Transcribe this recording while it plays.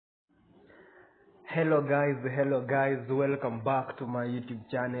Hello guys, welcome back to my YouTube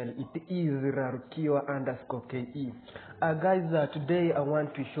channel. It is Rarukio_KE. Today I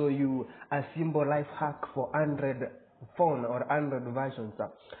want to show you a simple life hack for Android phone or Android versions.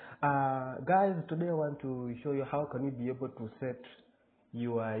 Today I want to show you how can you be able to set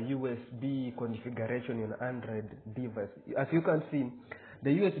your USB configuration in Android device. As you can see, the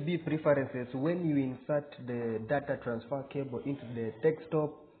USB preferences, when you insert the data transfer cable into the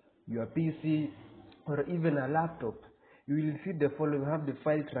desktop, your PC, or even a laptop, you will see the following. Have the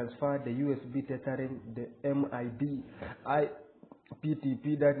file transfer, the USB tethering, the MID,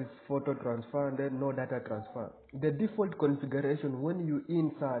 PTP, that is photo transfer, and then no data transfer. The default configuration, when you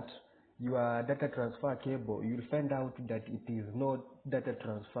insert your data transfer cable, you will find out that it is not data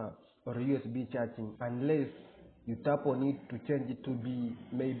transfer or USB charging unless you tap on it to change it to be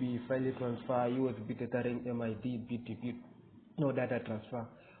maybe file transfer, USB tethering, MID, PTP, no data transfer.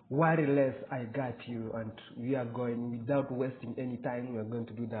 Worry less, I got you, and we are going, without wasting any time, we are going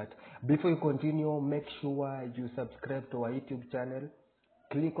to do that. Before you continue, make sure you subscribe to our YouTube channel,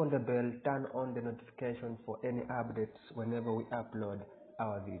 click on the bell, turn on the notification for any updates whenever we upload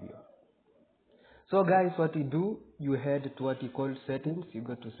our video. So guys, what you do, you head to what you call settings. You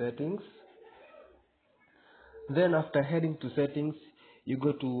go to settings. Then after heading to settings, you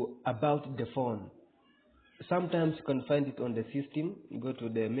go to about the phone. Sometimes you can find it on the system. You go to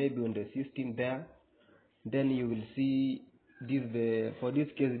the maybe on the system there. Then you will see this. For this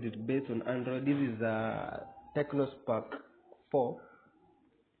case, it is based on Android. This is a Technospark 4.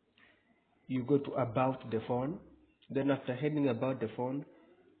 You go to about the phone. Then after heading about the phone,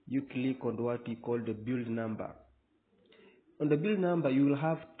 you click on what we call the build number. On the build number, you will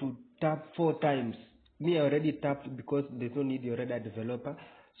have to tap 4 times. Me, I already tapped because there's no need, you're already a developer.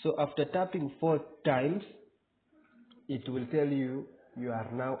 So after tapping 4 times, it will tell you you are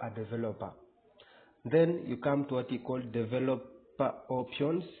now a developer. Then you come to what you call developer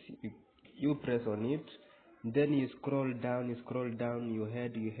options. You press on it. Then you scroll down, you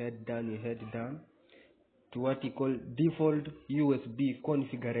head down to what you call default USB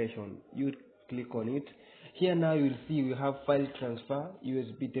configuration. You click on it. Here now you will see we have file transfer,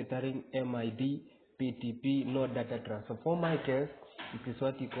 USB tethering, MID, PTP, no data transfer. For my case, it is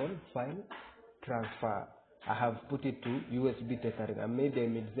what you call file transfer. I have put it to USB tethering. I made the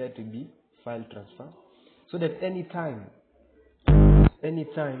image there to be file transfer, so that anytime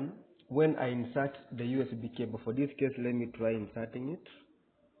when I insert the USB cable, for this case let me try inserting it,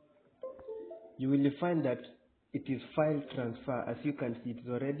 you will find that it is file transfer. As you can see, it is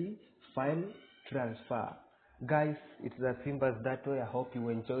already file transfer. Guys, it's as simple as that way. I hope you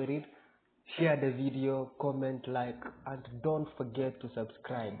enjoyed it. Share the video, comment, like, and don't forget to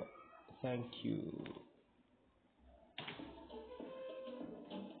subscribe. Thank you.